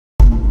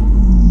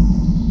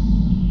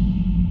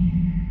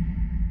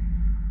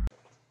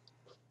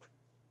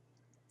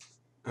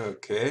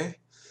Okay,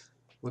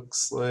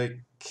 looks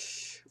like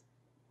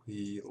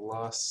we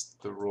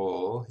lost the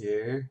roll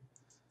here.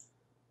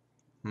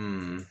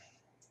 I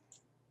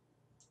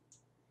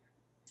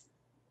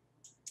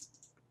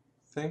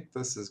think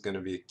this is going to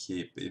be a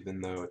keep,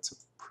 even though it's a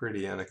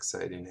pretty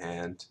unexciting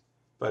hand.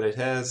 But it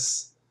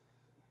has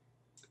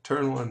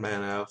turn 1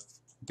 mana,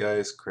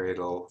 Guy's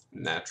Cradle,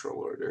 natural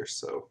order,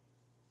 so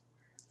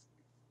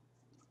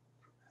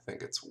I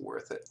think it's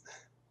worth it.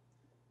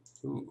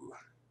 Ooh,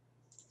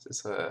 is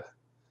this a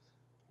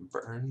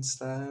burn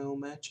style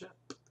matchup?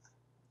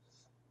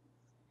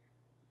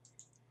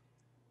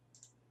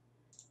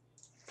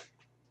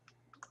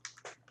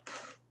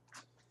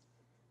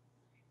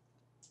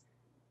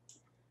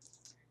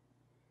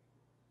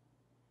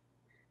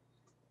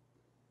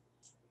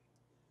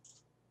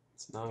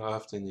 It's not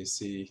often you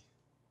see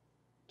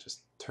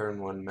just turn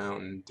 1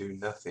 mountain, do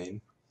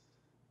nothing.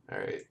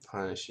 Alright,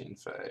 Punishing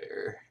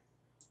Fire.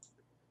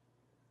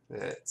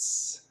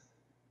 That's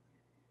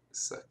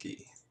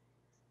sucky.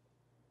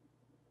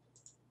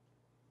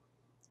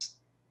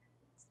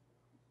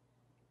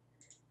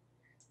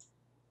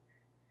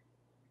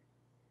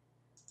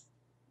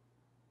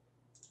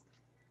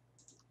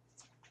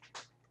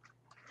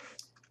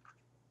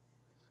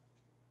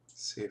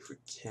 See if we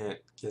can't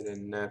get a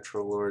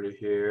natural order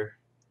here.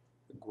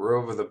 The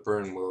Grove of the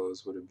Burn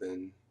Willows would have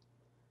been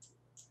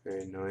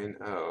very annoying.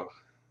 Oh,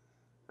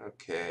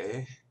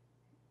 okay.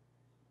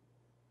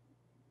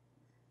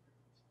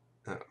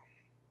 Oh,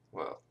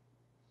 well.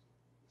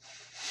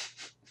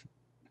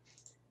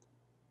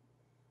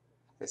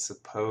 I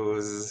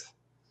suppose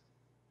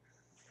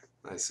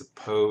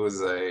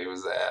I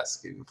was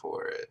asking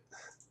for it.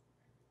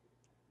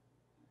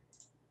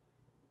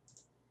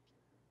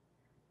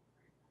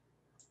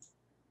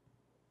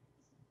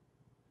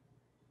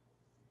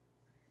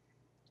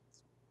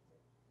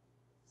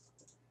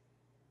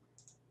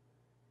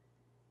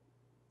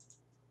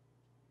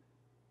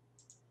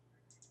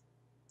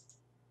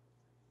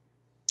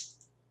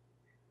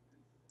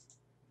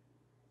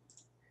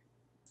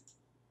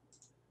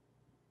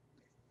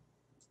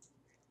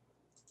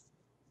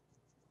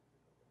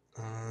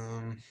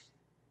 Um,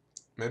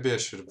 Maybe I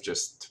should have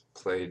just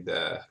played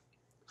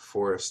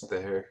Forest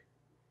there,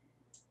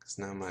 because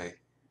now my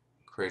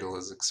cradle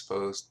is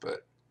exposed,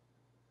 but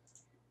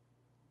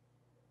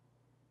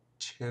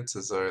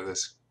chances are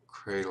this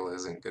cradle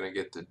isn't going to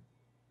get to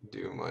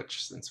do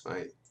much since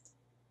my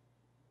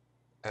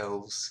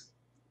elves,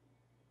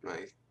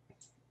 my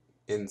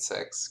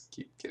insects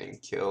keep getting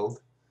killed.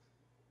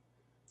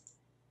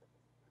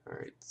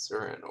 Alright,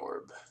 Zuran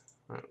Orb.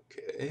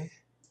 Okay.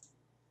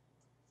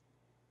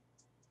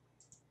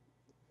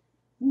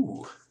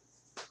 Ooh.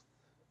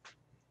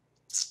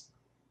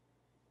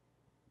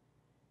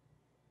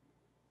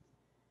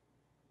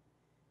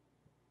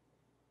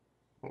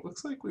 It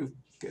looks like we've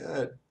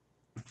got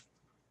a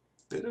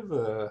bit of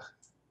a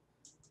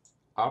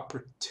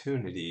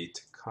opportunity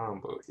to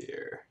combo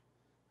here.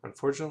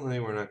 Unfortunately,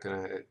 we're not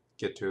going to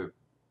get to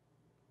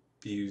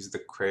abuse the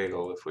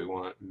cradle if we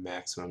want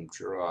maximum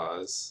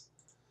draws.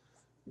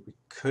 We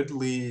could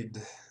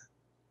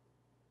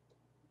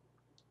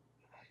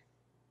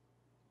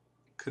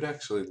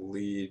actually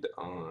lead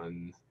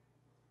on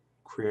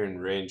Queer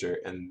and Ranger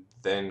and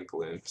then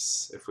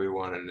Glimpse if we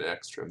wanted an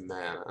extra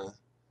mana.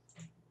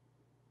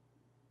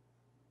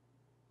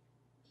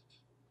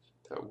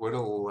 That would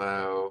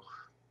allow...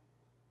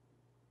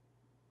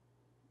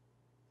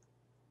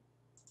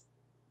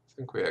 I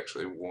think we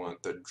actually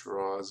want the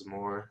draws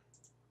more.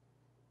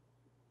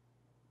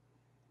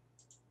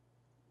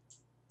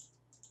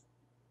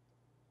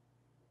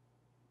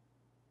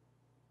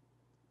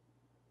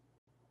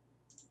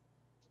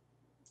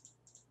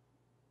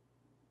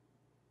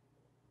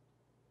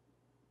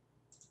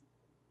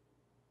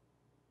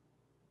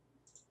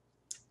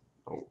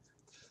 Oh.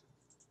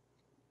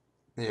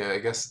 Yeah, I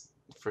guess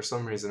for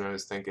some reason I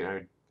was thinking I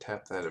would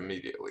tap that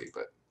immediately,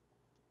 but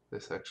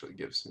this actually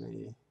gives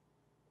me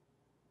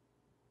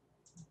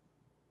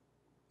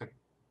a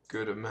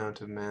good amount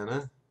of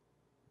mana.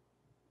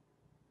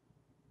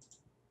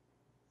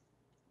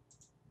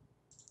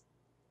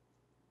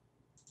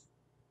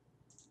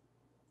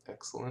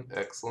 Excellent,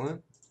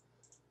 excellent.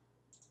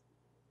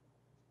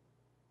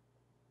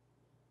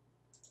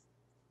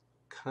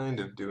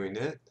 Kind of doing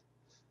it.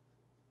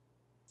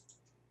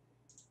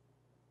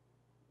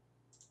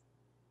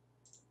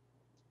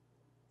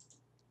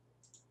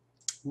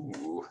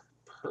 Ooh,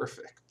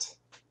 perfect.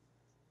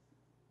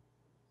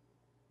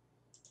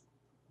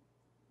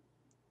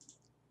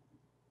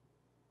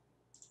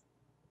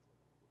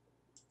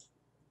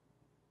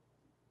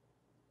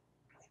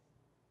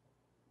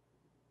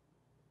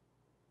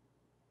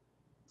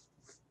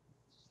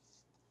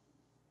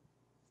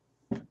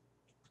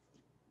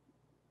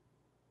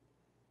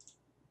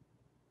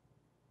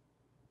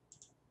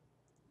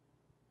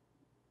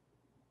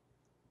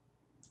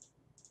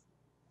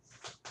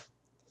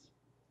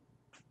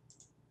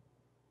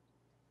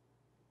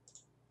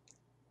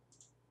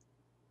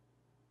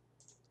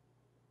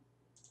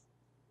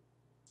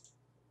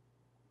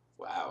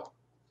 Wow,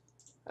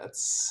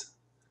 that's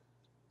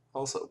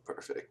Also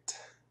perfect.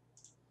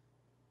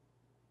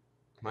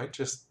 Might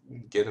just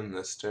get him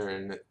this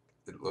turn,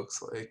 it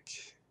looks like.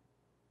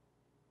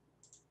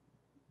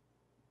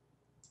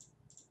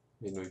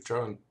 I mean, we've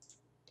drawn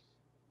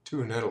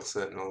 2 Nettle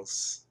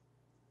Sentinels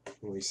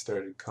when we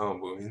started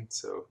comboing,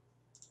 so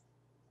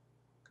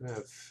gonna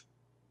have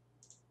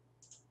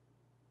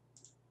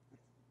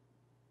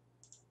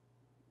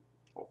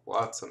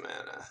lots of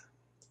mana.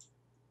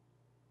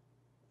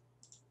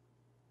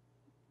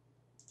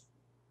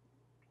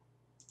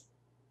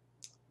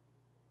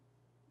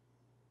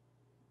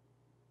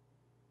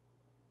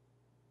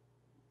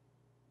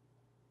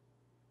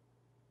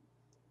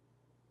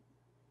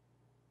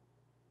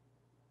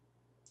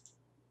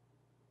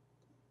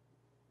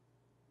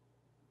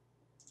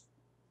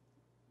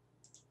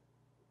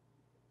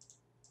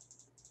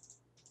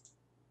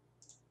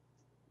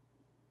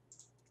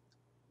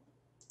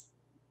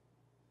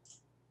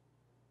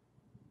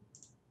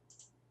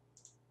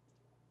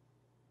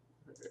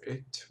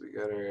 Alright, we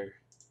got our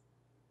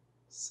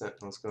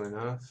Sentinels going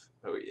off.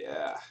 Oh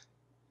yeah.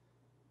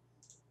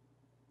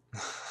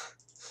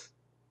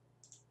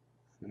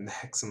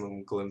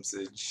 Maximum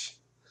glimpsage.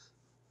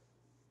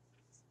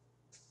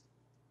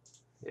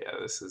 Yeah,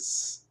 this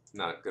is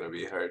not going to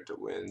be hard to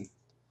win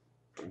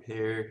from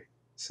here,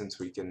 since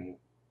we can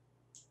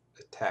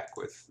attack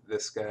with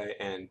this guy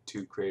and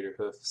 2 Crater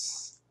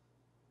Hoofs.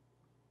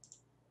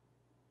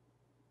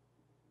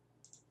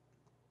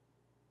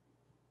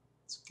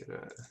 Let's get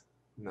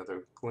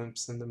another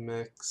glimpse in the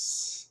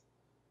mix.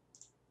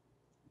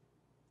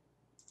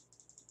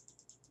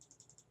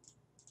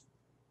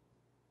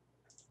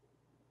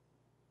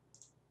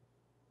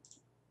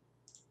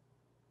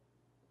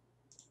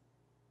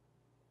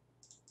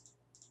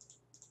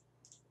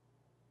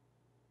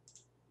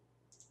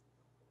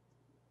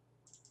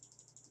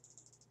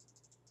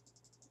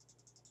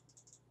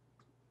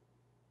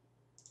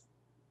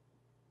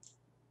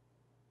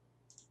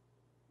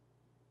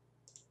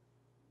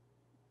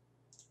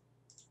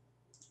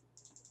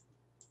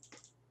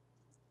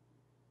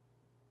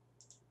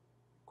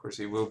 Of course,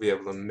 he will be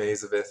able to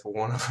Mazavith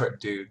one of our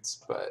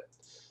dudes, but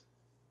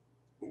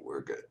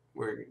we're good.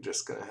 We're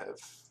just gonna have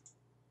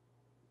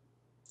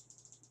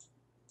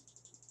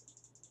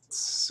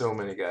so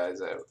many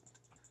guys out.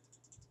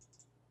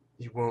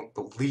 You won't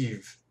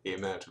believe the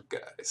amount of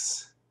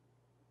guys.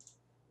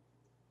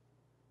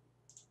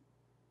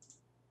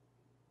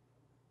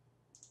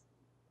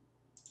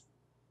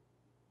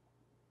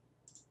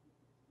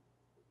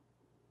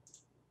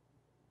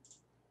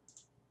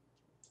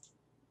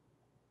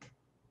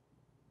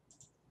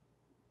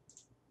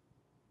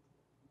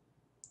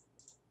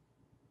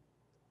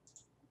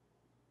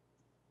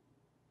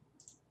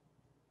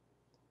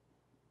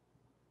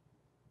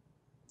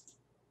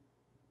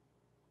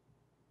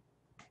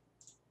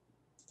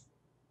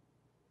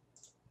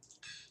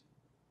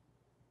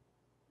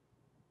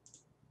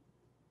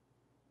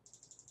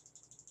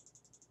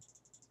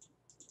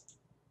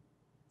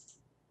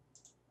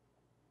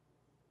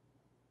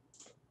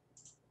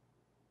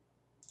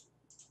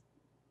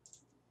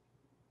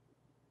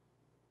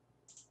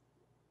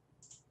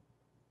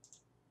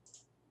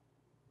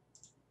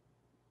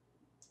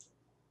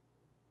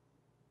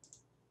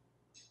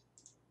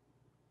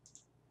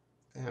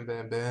 Bam,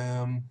 bam,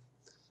 bam.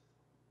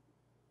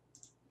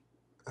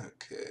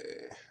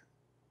 Okay.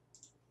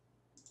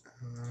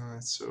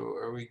 So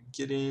are we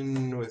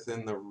getting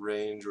within the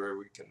range where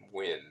we can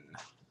win?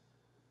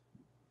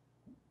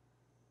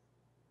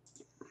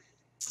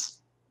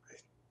 I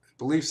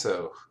believe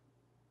so,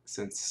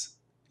 since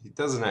he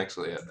doesn't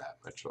actually have that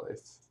much life.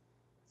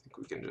 I think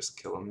we can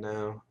just kill him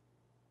now.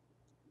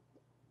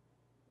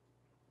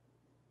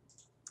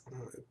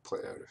 Play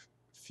out a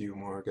few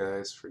more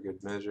guys for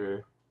good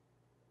measure.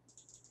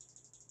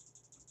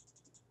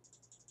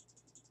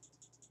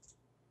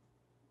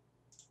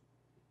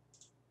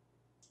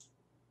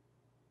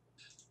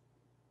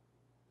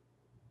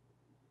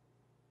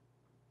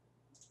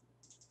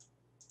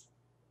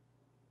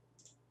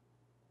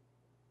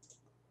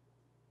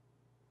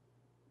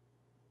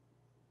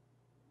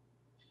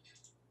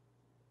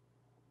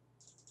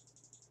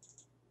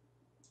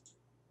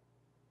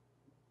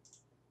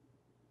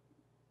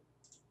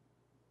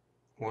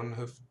 One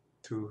hoof,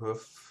 2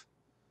 hoof,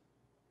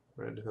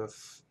 red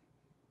hoof,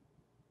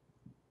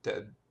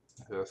 dead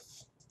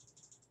hoof,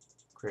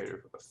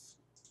 crater hoof.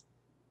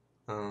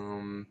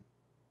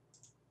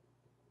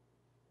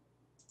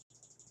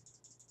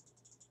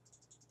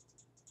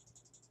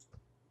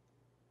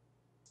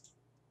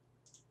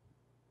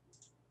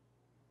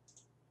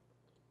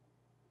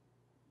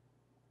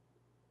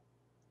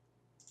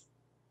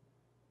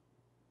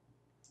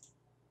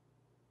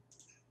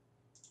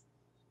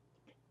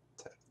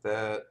 Tap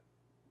that.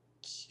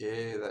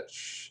 Okay,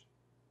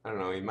 I don't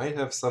know, he might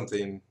have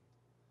something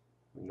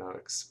I'm not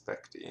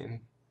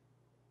expecting.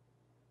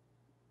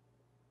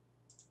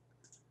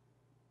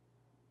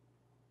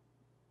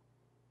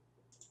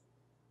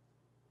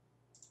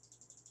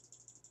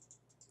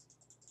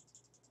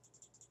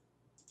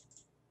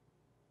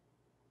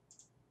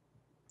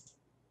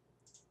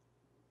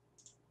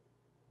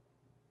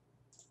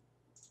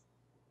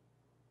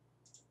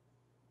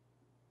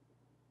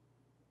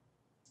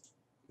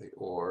 the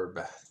orb.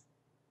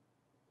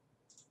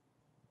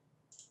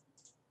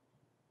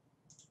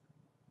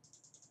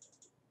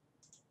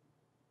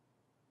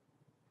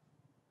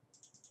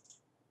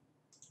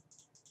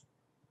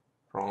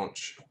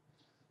 Ranch.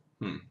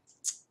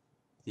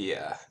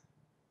 Yeah.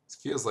 It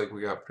feels like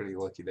we got pretty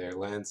lucky there.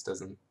 Lance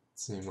doesn't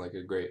seem like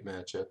a great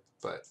matchup,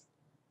 but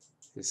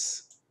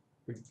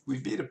we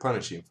beat a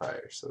punishing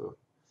fire, so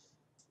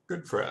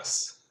good for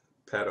us.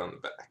 Pat on the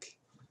back.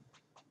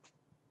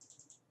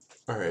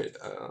 Alright,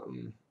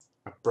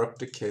 Abrupt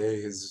Decay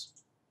is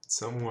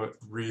somewhat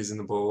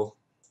reasonable.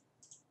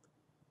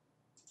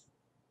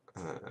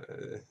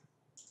 I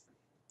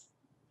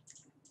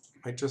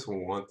just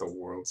want the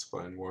World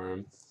Spine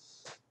Worm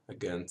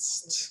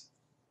against,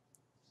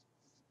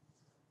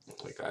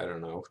 like, I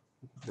don't know.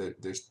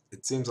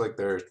 It seems like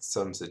there are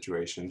some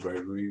situations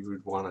where we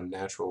would want a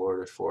natural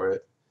order for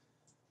it.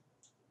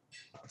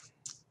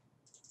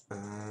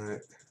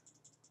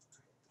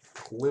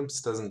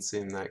 Glimpse doesn't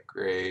seem that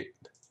great.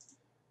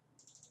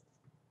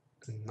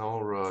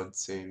 Null Rod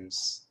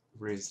seems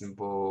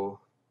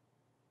reasonable.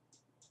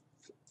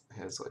 It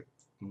has like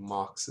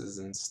moxes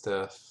and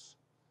stuff,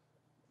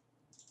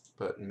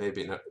 but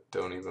maybe not.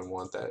 Don't even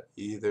want that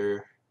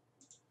either.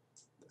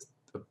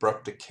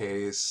 Abrupt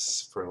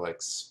Decays for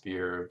like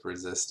Spear of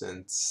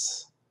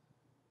Resistance.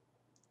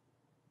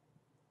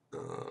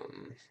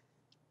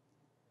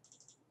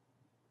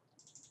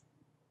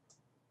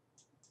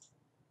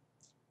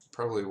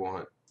 Probably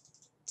want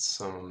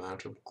some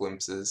amount of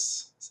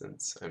glimpses,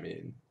 since, I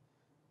mean,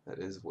 that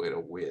is way to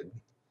win.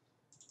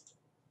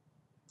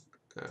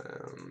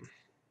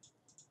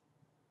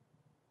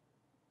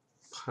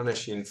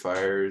 Punishing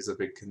Fire is a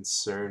big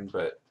concern,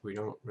 but we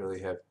don't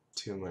really have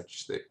too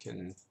much that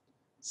can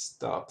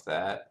stop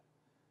that.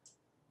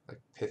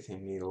 Like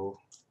Pithing Needle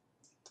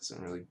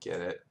doesn't really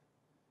get it.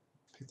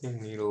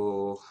 Pithing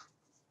Needle,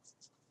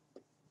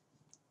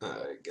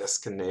 I guess,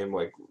 can name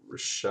like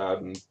Rashad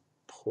and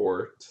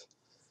Port,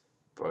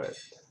 but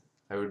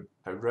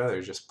I'd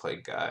rather just play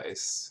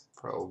guys,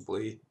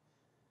 probably.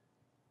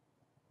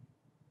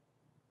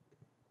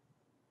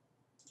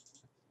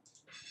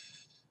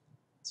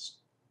 Let's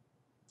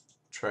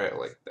try it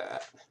like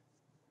that.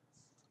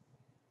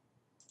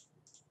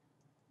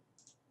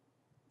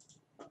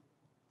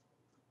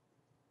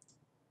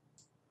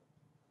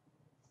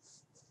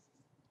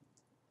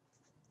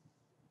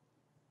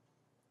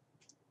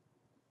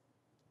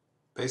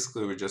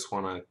 Basically, we just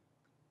want to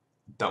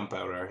dump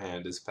out our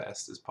hand as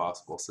fast as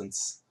possible,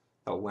 since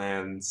the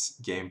land's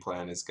game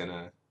plan is going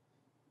to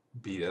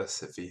beat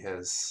us if he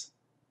has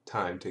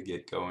time to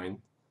get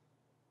going.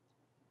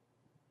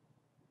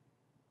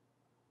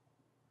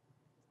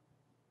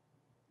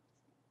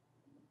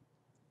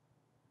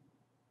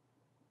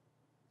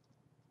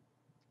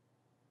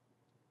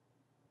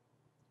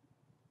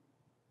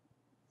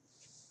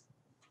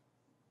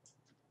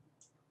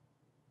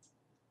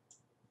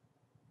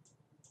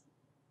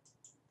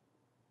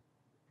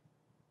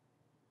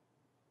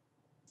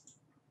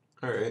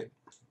 Alright.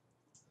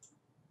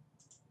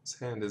 His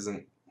hand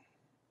isn't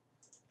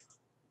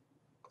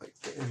like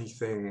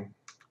anything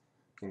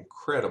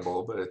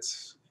incredible, but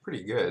it's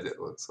pretty good,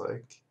 it looks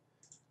like.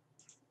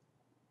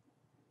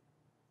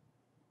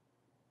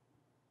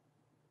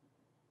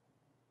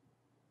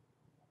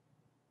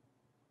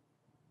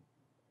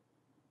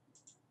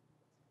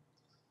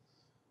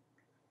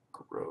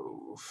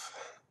 Grove.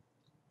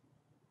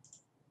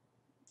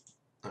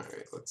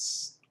 Alright,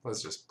 let's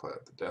just play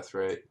out the death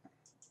rate.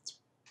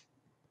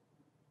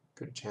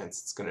 Good chance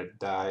it's gonna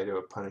die to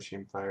a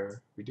Punishing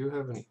Fire. We do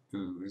have an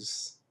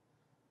Ooze.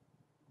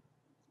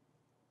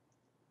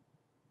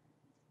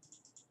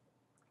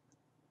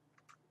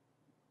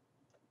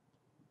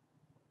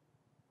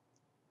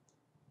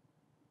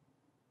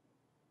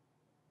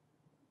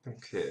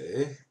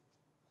 Okay.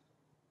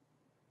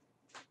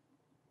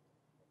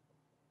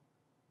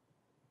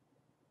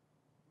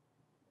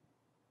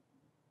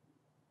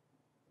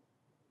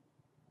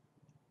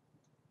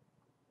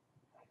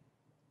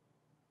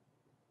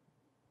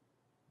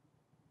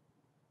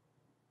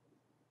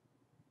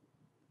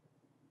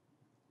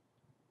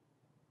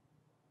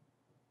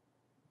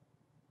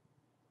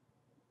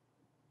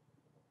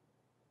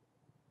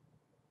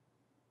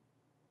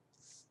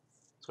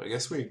 So I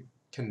guess we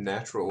can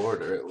natural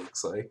order, it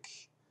looks like.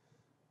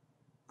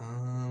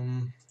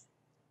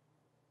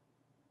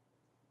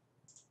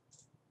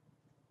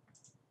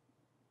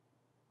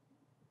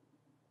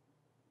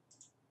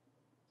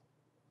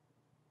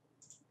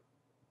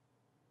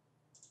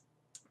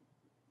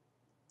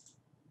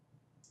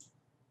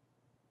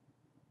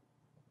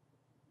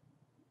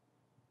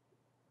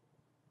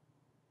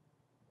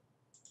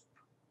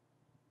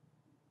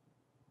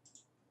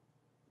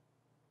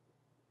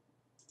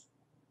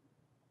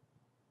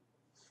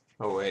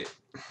 Oh wait.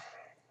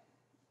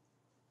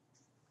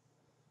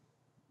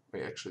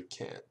 We actually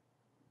can't.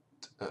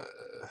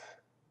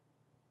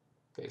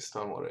 Based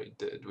on what I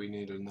did, we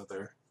need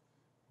another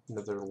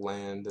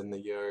land in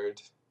the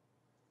yard.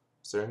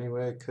 Is there any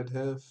way I could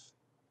have?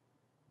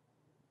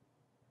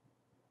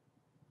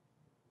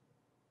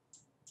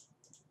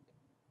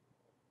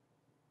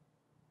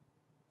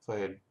 If I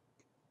had,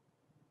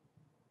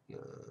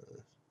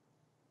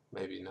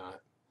 maybe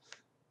not.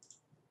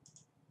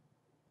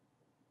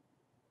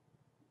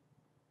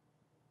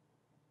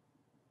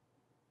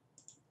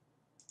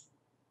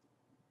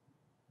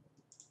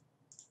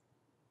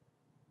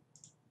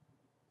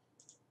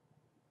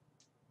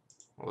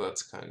 Well,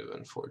 that's kind of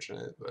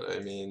unfortunate, but I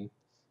mean,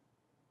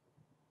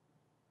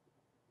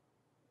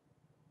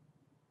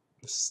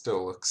 this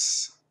still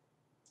looks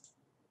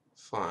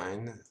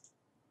fine.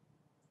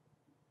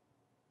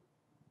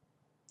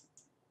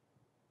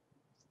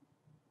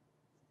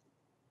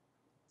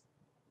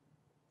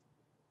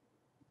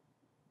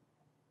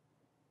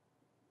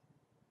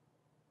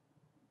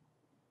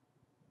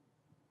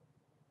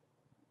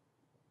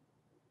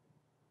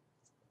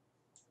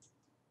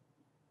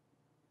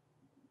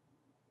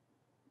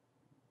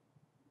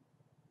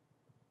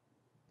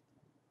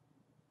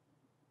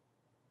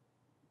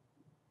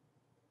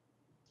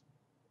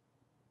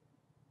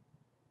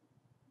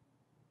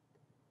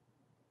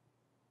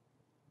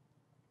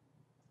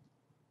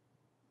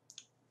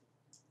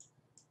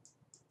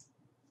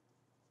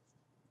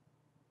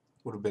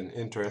 Would have been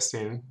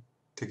interesting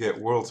to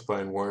get World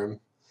Spine Worm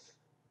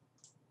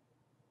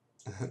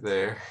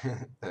there.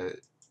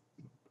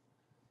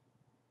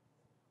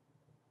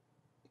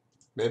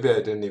 Maybe I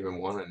didn't even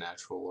want a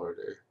natural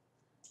order,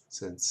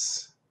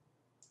 since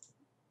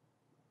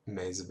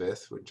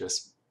Mazabeth would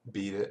just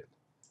beat it.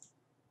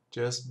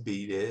 Just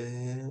beat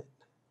it.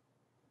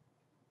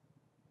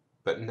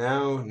 But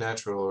now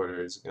natural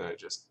order is gonna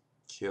just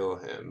kill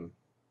him.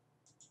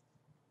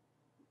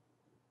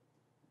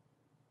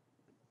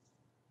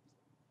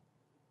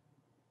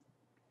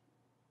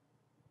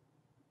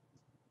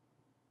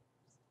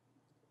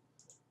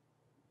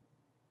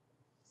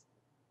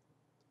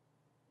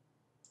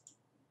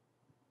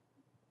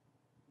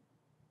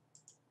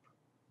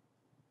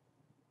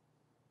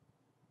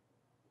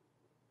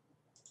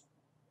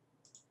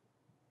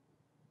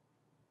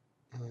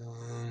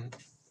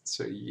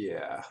 So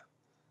yeah,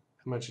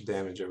 how much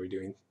damage are we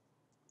doing?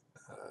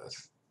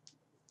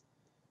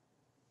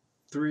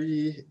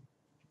 3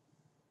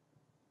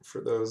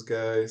 for those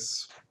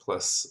guys,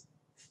 plus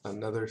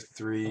another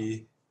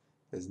 3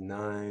 is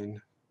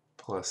 9,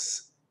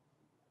 plus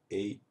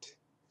 8.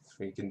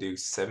 We can do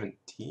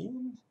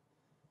 17?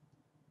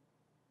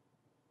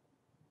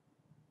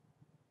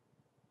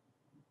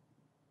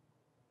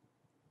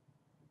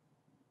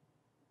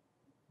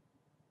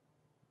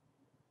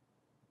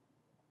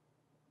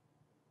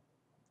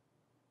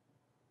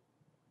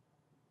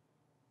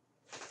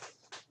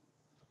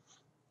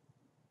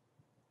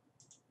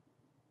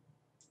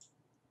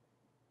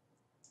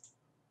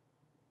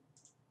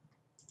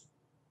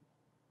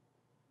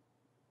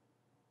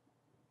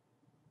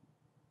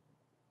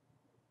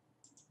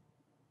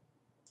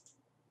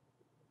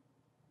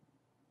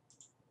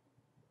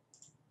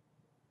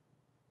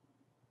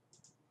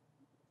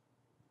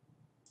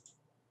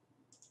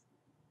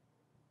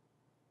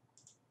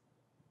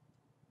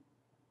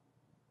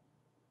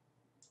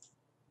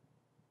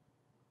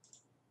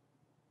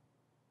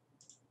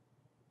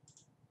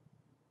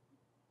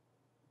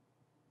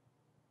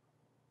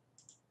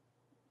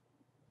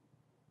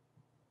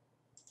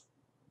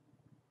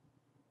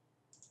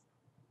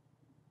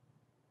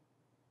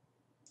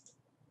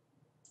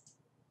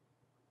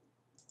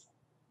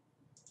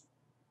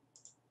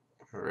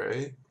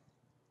 Alright.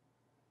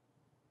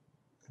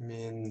 I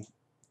mean,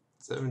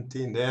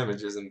 17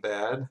 damage isn't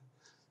bad.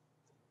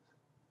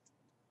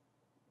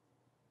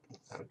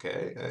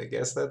 Okay, I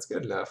guess that's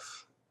good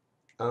enough.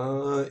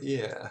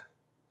 Yeah.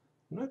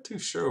 I'm not too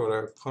sure what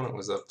our opponent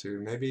was up to.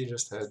 Maybe he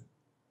just had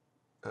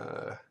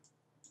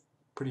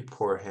pretty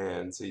poor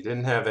hands. He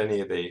didn't have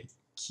any of the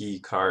key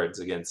cards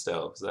against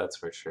Elves, that's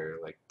for sure,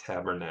 like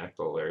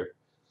Tabernacle, or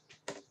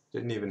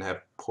didn't even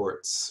have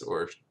ports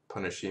or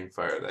punishing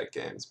fire that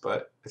games,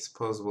 but I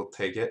suppose we'll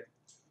take it.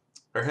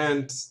 Our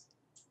hand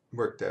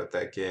worked out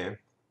that game.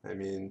 I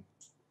mean,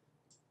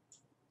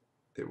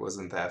 it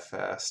wasn't that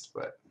fast,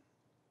 but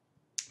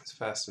it's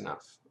fast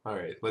enough.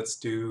 Alright, let's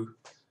do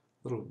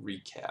a little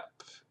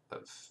recap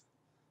of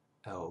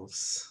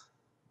Elves.